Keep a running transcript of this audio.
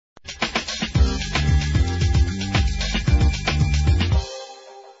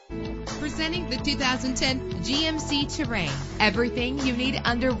Presenting the 2010 GMC Terrain. Everything you need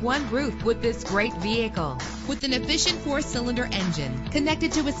under one roof with this great vehicle. With an efficient 4-cylinder engine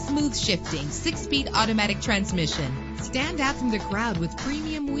connected to a smooth shifting 6-speed automatic transmission. Stand out from the crowd with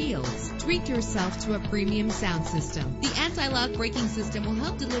premium wheels. Treat yourself to a premium sound system. The anti-lock braking system will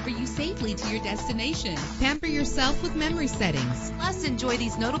help deliver you safely to your destination. Pamper yourself with memory settings. Plus, enjoy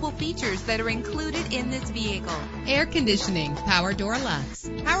these notable features that are included in this vehicle: air conditioning, power door locks,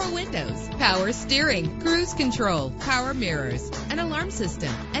 power windows, power steering, cruise control, power mirrors, an alarm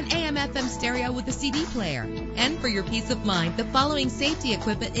system, an AM/FM stereo with a CD player. And for your peace of mind, the following safety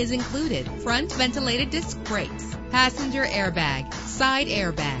equipment is included: front ventilated disc brakes, passenger airbag, side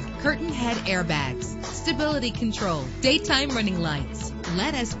airbag, curtain head airbags, stability control, daytime running lights.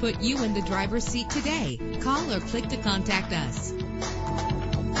 Let us put you in the driver's seat today. Call or click to contact us.